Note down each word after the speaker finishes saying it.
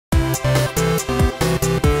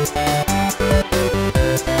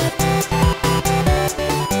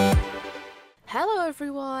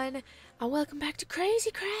and welcome back to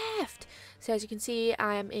CrazyCraft! So as you can see,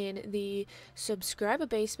 I am in the subscriber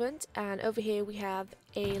basement, and over here we have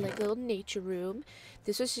a little nature room.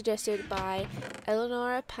 This was suggested by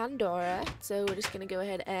Eleonora Pandora, so we're just gonna go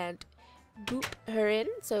ahead and boop her in.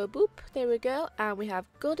 So boop, there we go, and we have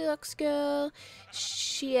Goldilocks Girl,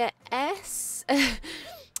 Shia S,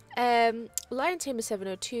 Lion Tamer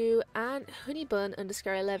 702, and Honeybun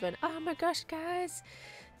underscore 11. Oh my gosh, guys!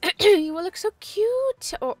 You will look so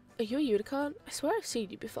cute! Oh, are you a unicorn? I swear I've seen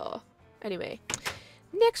you before. Anyway,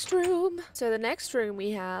 next room. So the next room we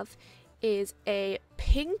have is a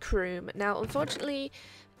pink room. Now, unfortunately,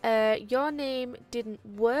 your name didn't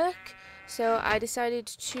work, so I decided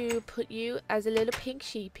to put you as a little pink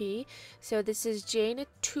sheepy. So this is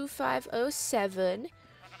Jana2507.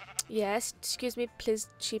 Yes, excuse me, please,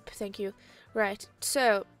 sheep, thank you. Right,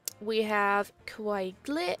 so we have Kawaii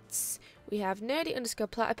Glitz, we have Nerdy underscore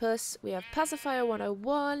Platypus, we have Pacifier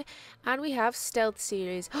 101, and we have Stealth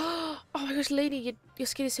Series. Oh my gosh, lady, your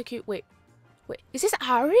skin is so cute. Wait, is this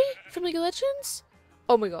Ari from League of Legends?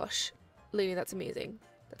 Oh my gosh, lady, that's amazing.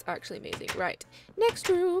 That's actually amazing. Right, next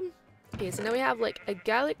room. Okay, so now we have like a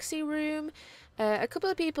galaxy room. A couple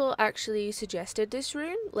of people actually suggested this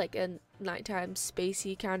room, like a nighttime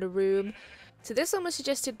spacey kind of room. So this one was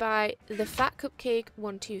suggested by the Fat Cupcake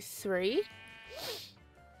 123.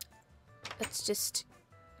 Let's just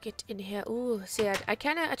get in here. Ooh, see, I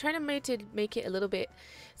try to make it a little bit.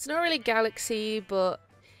 It's not really galaxy, but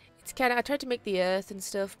it's kind of. I tried to make the Earth and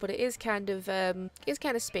stuff, but it is kind of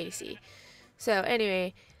spacey. So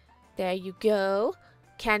anyway, there you go.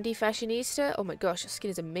 Candy Fashionista. Oh my gosh, your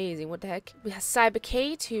skin is amazing. What the heck? We have Cyber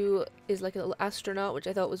Kate, who is like a little astronaut, which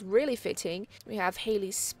I thought was really fitting. We have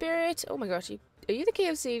Haley's Spirit. Oh my gosh, are you the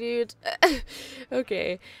KFC dude?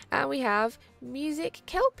 Okay. And we have Music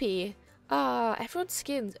Kelpie. Ah, everyone's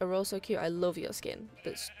skins are all so cute. I love your skin.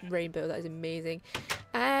 That's rainbow. That is amazing.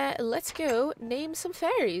 Let's go name some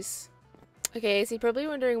fairies. Okay, so you're probably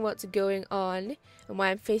wondering what's going on and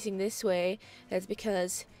why I'm facing this way. That's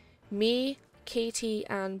because me, Katie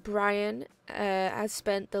and Brian has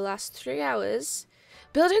spent the last 3 hours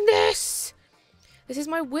building this! This is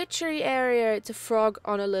my witchery area. It's a frog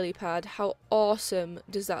on a lily pad. How awesome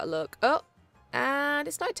does that look? Oh, and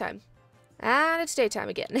it's nighttime. And it's daytime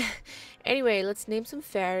again. Anyway, let's name some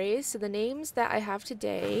fairies. So the names that I have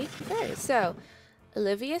today, fairies. So,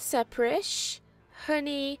 Olivia Seprish,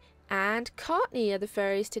 Honey, and Courtney are the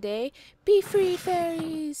fairies today. Be free,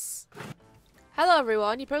 fairies! Hello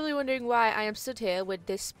everyone, you're probably wondering why I am stood here with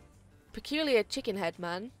this peculiar chicken head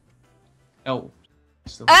man. Oh.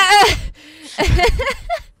 Still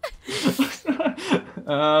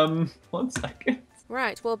 1 second.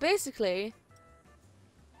 Right, well basically,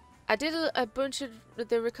 I did a bunch of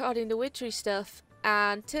the recording the witchery stuff,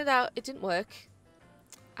 and turned out it didn't work,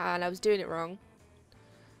 and I was doing it wrong.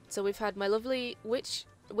 So we've had my lovely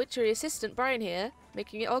witchery assistant Brian here,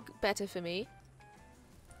 making it all better for me.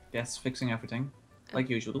 Yes, fixing everything, like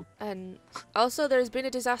usual. And also there's been a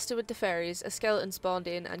disaster with the fairies. A skeleton spawned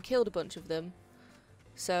in and killed a bunch of them.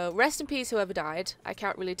 So rest in peace whoever died. I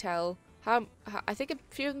can't really tell how I think a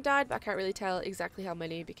few of them died, but I can't really tell exactly how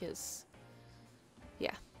many because,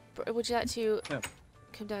 yeah. But would you like to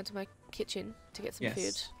come down to my kitchen to get some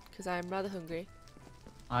food? Because I am rather hungry.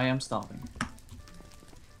 I am starving.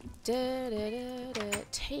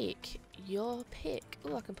 Take your pick.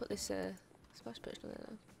 Oh, I can put this splash potion on there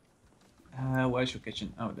now. Where's your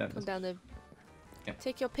kitchen? Oh, there it is. Come down there. Yep.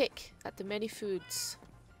 Take your pick at the many foods.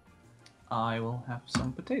 I will have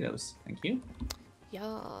some potatoes, thank you.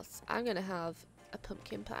 Yes, I'm gonna have a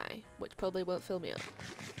pumpkin pie, which probably won't fill me up.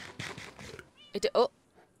 It did. Oh,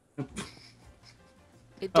 it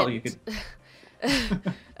didn't. Oh, you could.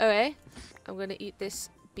 Okay, I'm gonna eat this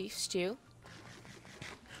beef stew.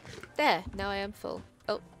 There, now I am full.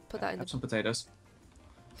 Oh, put that in. Have some potatoes.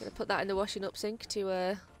 Gonna put that in the washing up sink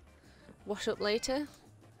to wash up later.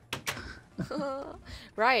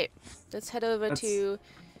 Right, let's head over to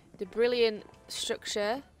the brilliant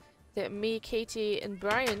structure that me, Katie, and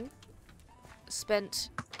Brian spent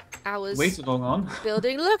hours way too long on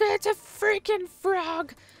building. Look, it's a freaking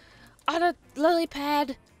frog on a lily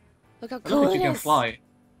pad. Look how cool look, it you can is. fly,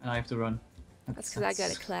 and I have to run. That's because I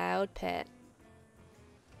got a cloud pet.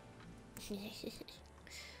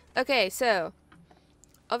 Okay, so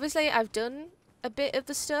obviously I've done a bit of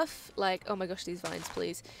the stuff, like, oh my gosh, these vines,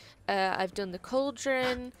 please. I've done the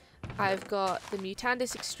cauldron, I've got the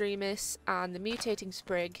Mutandis Extremis, and the Mutating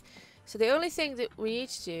Sprig. So the only thing that we need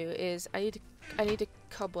to do is, I need a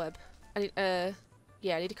cobweb. I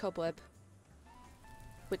need a cobweb.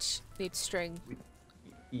 Which needs string.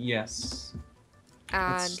 Yes.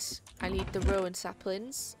 And I need the rowan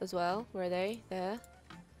saplings as well. Where are they? There.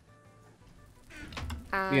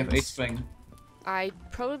 And We have 8 string. I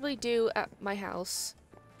probably do at my house.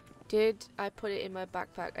 Did I put it in my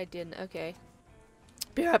backpack? I didn't. Okay.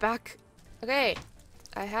 Be right back. Okay.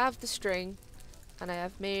 I have the string. And I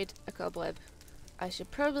have made a cobweb. I should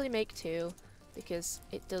probably make 2. Because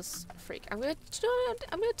it does freak. I'm gonna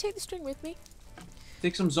take the string with me.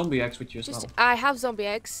 Take some zombie eggs with you as well. I have zombie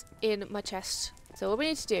eggs in my chest. So what we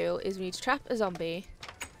need to do is we need to trap a zombie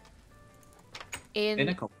in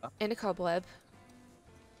a cobweb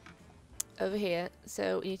over here.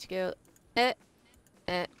 So we need to go get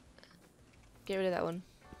rid of that one.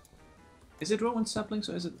 Is it rowan saplings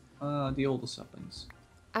or is it the older saplings?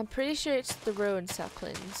 I'm pretty sure it's the rowan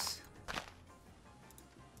saplings.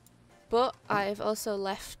 But I've also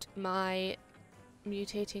left my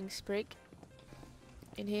mutating sprig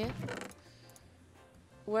in here.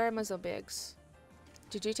 Where are my zombie eggs?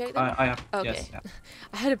 Did you take them? I have. Okay. Yes, yeah.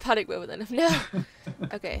 I had a panic moment then. No.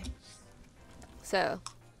 Okay. So.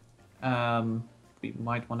 We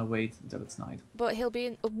might want to wait until it's night. But he'll be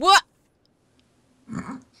in. What?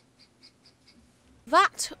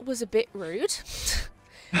 That was a bit rude.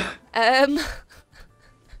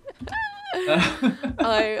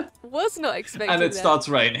 I was not expecting And it that. starts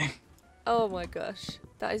raining. Oh my gosh,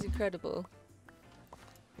 that is incredible.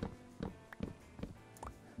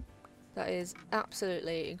 That is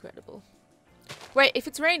absolutely incredible. Wait, if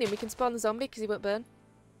it's raining, we can spawn the zombie because he won't burn.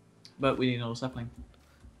 But we need another sapling.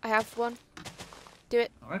 I have one. Do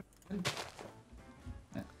it. Alright.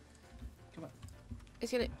 Yeah. Come on.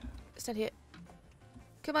 He's gonna stand here.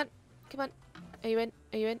 Come on, come on. Are you in?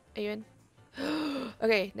 Are you in? Are you in?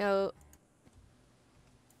 Okay, now.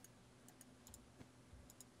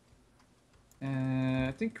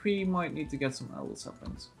 I think we might need to get some elder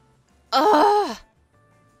saplings. Ah!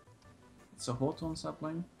 It's a hawthorn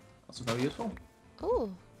sapling. Also very useful.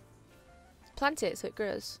 Oh. Plant it so it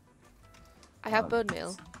grows. I have bone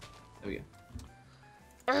meal. There we go.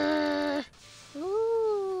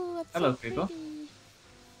 Ooh, that's Hello, so people. pretty.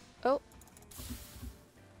 Oh.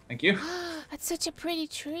 Thank you. That's such a pretty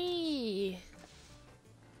tree.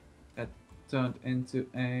 That turned into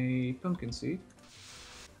a pumpkin seed.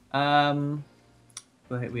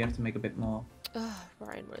 But we have to make a bit more. Oh,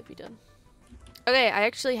 Ryan, what have you done? Okay, I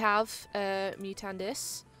actually have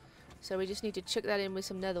Mutandis. So we just need to chuck that in with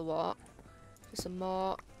some nether wart. For some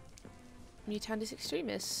more Mutandis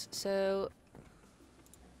extremis. So.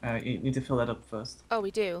 You need to fill that up first. Oh,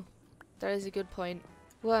 we do. That is a good point.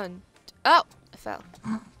 1. Oh! I fell.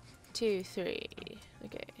 2, 3.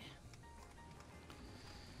 Okay.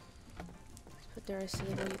 Let's put the rest of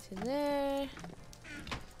the wheat in there.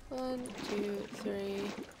 1, 2,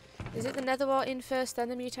 3. Is it the nether wart in first, then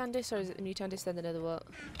the Mutandis, or is it the Mutandis, then the nether wart?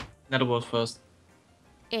 Nether wart first.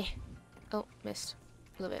 Eh. Oh, missed.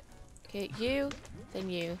 A little bit. Okay, you, then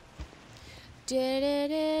you. Da -da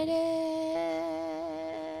 -da -da.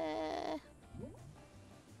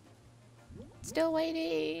 Still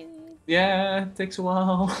waiting. Yeah, it takes a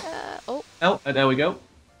while. Oh. Oh, there we go.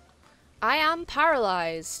 I am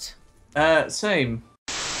paralyzed. Same.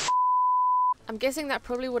 I'm guessing that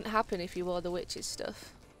probably wouldn't happen if you wore the witch's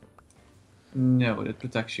stuff. No, it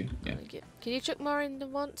protects you. Yeah. Can you chuck more in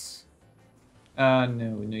than once?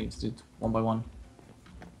 No, we need to do it one by one.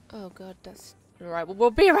 Oh god, that's... Alright, well,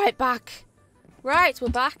 we'll be right back. Right, we're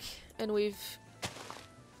back. And we've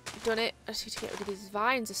done it. I just need to get rid of these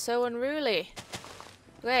vines. They're so unruly.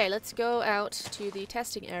 Okay, let's go out to the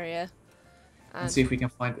testing area. And see if we can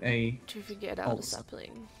find a... see if we can get out the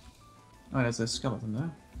sapling. Oh, there's a skeleton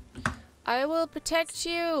there. I will protect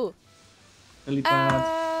you! Lily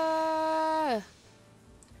pad.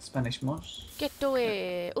 Spanish moss. Get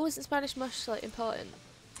away! Oh, isn't Spanish moss like important?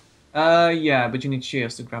 Yeah, but you need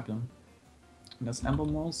shears to grab them. And there's amber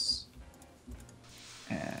moss.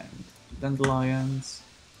 And dandelions.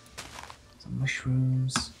 Some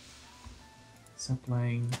mushrooms.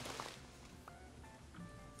 Sapling.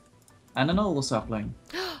 And an older sapling.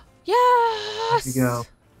 Yes! There you go.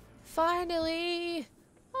 Finally!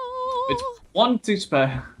 Oh. With 1 to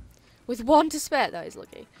spare. With 1 to spare, that is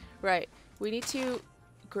lucky. Right, we need to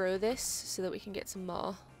grow this so that we can get some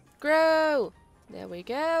more. Grow! There we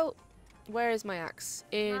go. Where is my axe?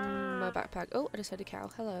 In my backpack. Oh, I just heard a cow.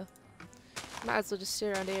 Hello. Might as well just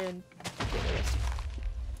sit around here and get the rest.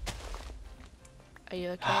 Are you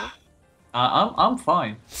okay? I'm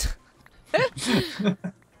fine.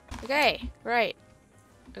 Okay, right.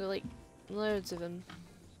 I got like loads of them.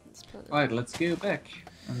 Right, let's go back.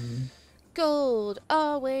 Gold,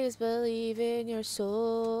 always believe in your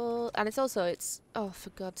soul. And it's also, oh, for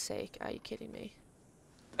God's sake, are you kidding me?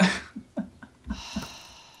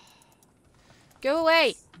 Go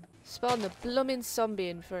away! Spawn the blooming zombie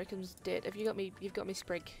in before it comes dead. Have you got me? You've got me,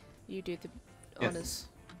 Sprig. You do the honours.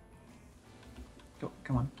 Go,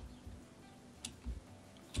 come on.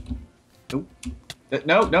 Nope.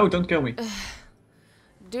 No, no, don't kill me.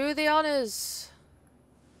 Do the honours.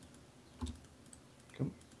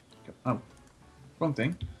 Come. Oh, wrong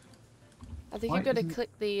thing. I think Why you've got to isn't- click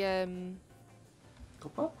the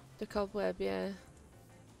Cobweb? the cobweb, yeah.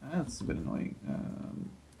 That's a bit annoying.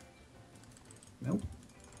 Nope.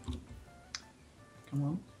 Come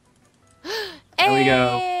on. There we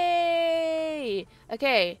go. Hey!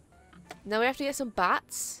 Okay. Now we have to get some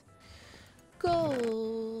bats.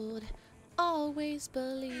 Gold. Always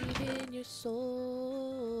believe in your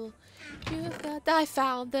soul. You've got. I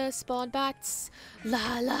found the spawn bats.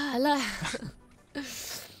 La la la.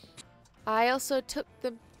 I also took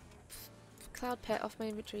the cloud pet off my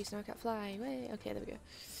inventory, so now I can't fly. Way. Okay, there we go.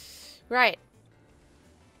 Right.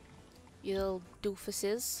 You little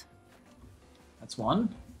doofuses. That's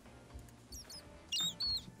one.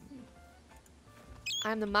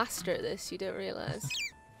 I'm the master at this, you don't realise.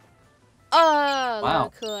 Oh, Wow.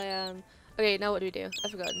 look how cool I am. Okay, now what do we do?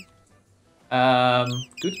 I've forgotten.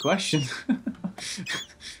 Good question.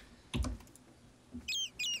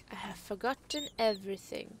 I have forgotten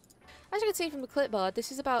everything. As you can see from the clipboard,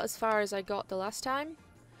 this is about as far as I got the last time.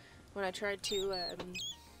 When I tried to,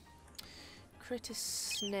 crit a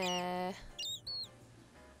snare.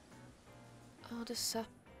 All the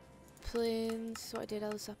saplings. What I did,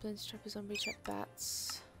 all the saplings, trap a zombie, trap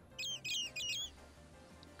bats.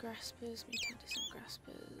 Graspers, mutatis and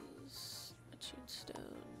graspers. A tunestone.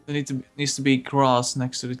 There needs to be grass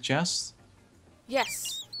next to the chest.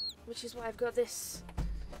 Yes! Which is why I've got this.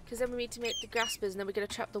 Because then we need to make the graspers and then we're going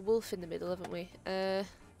to trap the wolf in the middle, haven't we?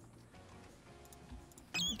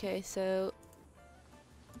 Okay, so...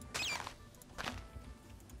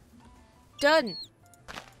 Done!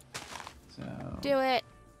 So Do it!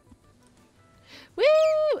 Woo!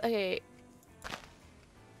 Okay.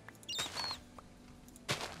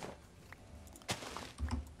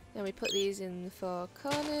 Then we put these in the 4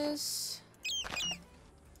 corners.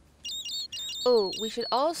 Oh, we should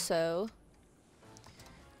also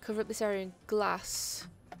cover up this area in glass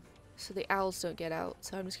so the owls don't get out.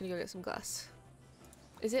 So I'm just going to go get some glass.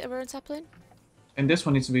 Is it a rowan sapling? and this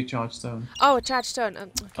one needs to be charged stone. Oh, a charged stone.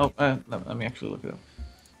 Okay. Oh, let me actually look it up.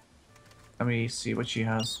 Let me see what she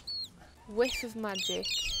has. Whiff of magic,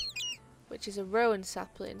 which is a rowan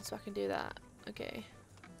sapling, so I can do that. Okay.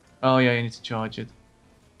 Oh yeah, you need to charge it.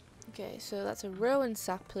 Okay, so that's a rowan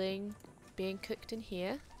sapling being cooked in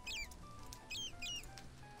here.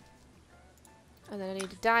 And then I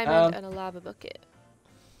need a diamond and a lava bucket.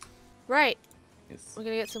 Right, Yes. we're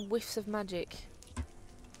gonna get some whiffs of magic.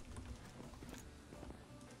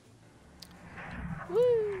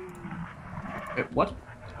 Woo! What?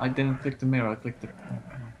 I didn't click the mirror, I clicked the...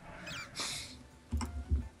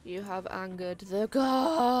 You have angered the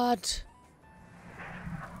god.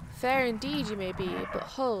 Fair indeed you may be, but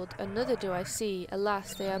hold, another do I see.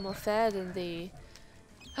 Alas, they are more fair than thee.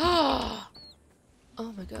 Oh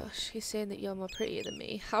my gosh, he's saying that you're more prettier than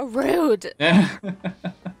me. How rude!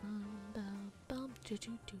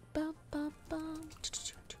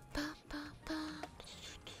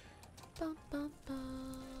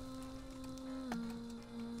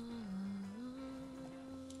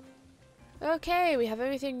 Okay, we have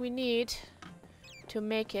everything we need to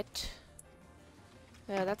make it.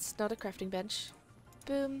 That's not a crafting bench.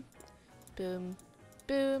 Boom, boom,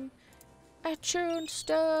 boom. A tuned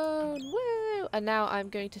stone! Woo! And now I'm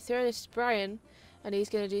going to throw this to Brian, and he's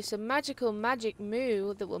going to do some magic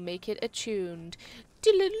moo that will make it attuned.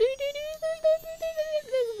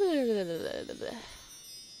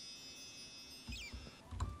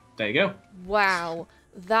 There you go. Wow,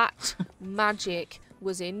 that magic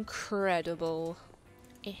was incredible.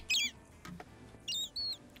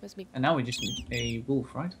 Where's me? And now we just need a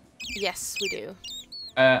wolf, right? Yes, we do.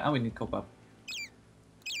 And we need cobweb.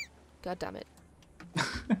 God damn it.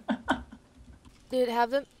 Did it have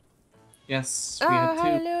them? Yes, we Oh, had two.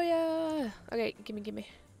 hallelujah! Okay, gimme.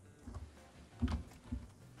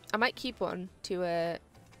 I might keep one to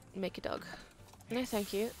make a dog. No,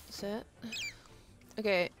 thank you, sir.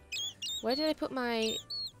 Okay, where did I put my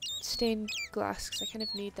stained glass? Because I kind of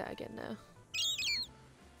need that again now.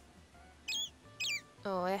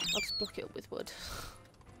 Oh yeah, I'll just block it up with wood.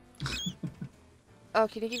 Oh,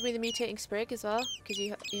 can you give me the mutating sprig as well? Because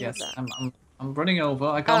you Yes, have that. I'm running over.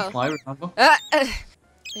 I can't Oh. fly, remember?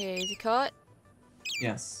 Okay, is he caught?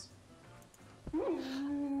 Yes.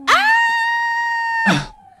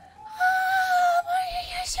 Ah! Oh,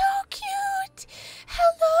 you're so cute!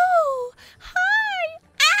 Hello! Hi!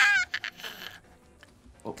 Ah!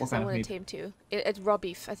 because I want to tame two. It's raw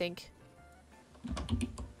beef, I think.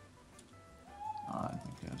 I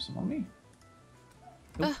think I have some on me.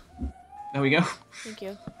 Oh. There we go. Thank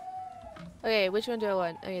you. Okay, which one do I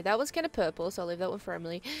want? Okay, that one's kind of purple, so I'll leave that one for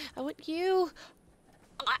Emily. I want you.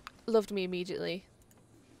 Loved me immediately.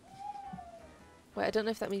 Wait, I don't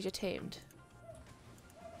know if that means you're tamed.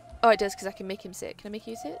 Oh, it does, because I can make him sit. Can I make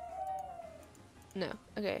you sit? No.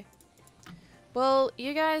 Okay. Well,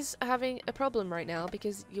 you guys are having a problem right now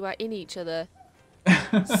because you are in each other.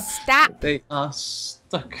 Stop! They are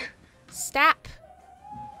stuck. Stop!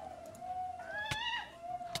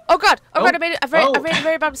 Oh god! Oh god! I made a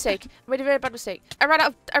very bad mistake. I made a very bad mistake. I ran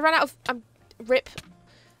out of. Rip.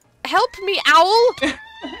 Help me, owl!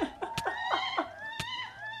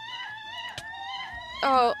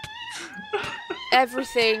 Oh.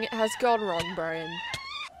 Everything has gone wrong, Brian.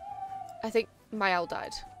 I think my owl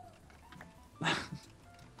died.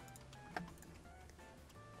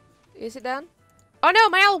 Is it done? Oh no,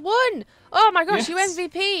 my owl won! Oh my gosh, yes. You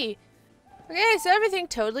MVP! Okay, so everything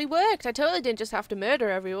totally worked. I totally didn't just have to murder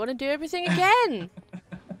everyone and do everything again.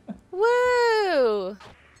 Woo!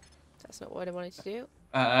 That's not what I wanted to do.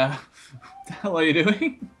 What the hell are you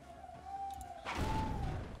doing?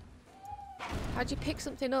 How'd you pick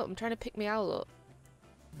something up? I'm trying to pick my owl up.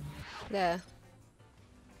 There.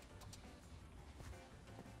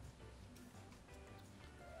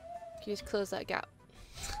 Can you just close that gap?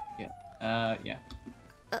 Yeah. Yeah.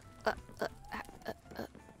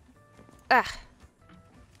 Ah.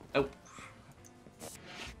 Oh.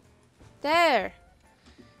 There.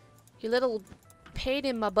 You little pain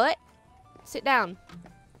in my butt. Sit down.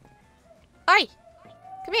 Oi!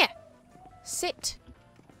 Come here. Sit.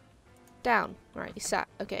 Down. Alright, you sat.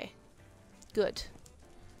 Okay. Good.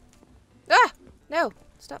 Ah! No!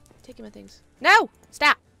 Stop taking my things. No!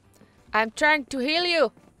 Stop! I'm trying to heal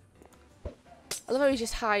you! I love how he's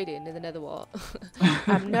just hiding in the nether wart.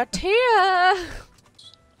 I'm not here!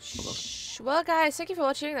 Shh. Well, guys, thank you for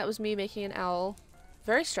watching. That was me making an owl.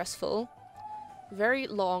 Very stressful. Very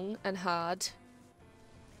long and hard.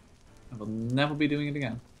 I will never be doing it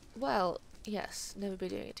again. Well, yes, never be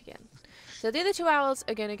doing it again. So the other two owls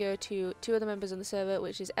are going to go to two other members on the server,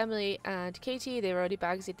 which is Emily and Katie. They've already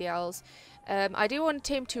bagsied the owls. I do want to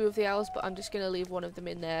tame two of the owls, but I'm just going to leave one of them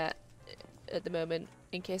in there at the moment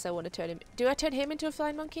in case I want to turn him... Do I turn him into a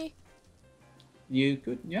flying monkey? You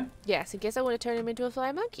could, yeah. Yes, in case I want to turn him into a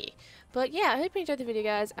flying monkey. But yeah, I hope you enjoyed the video,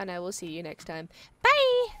 guys, and I will see you next time.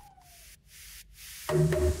 Bye!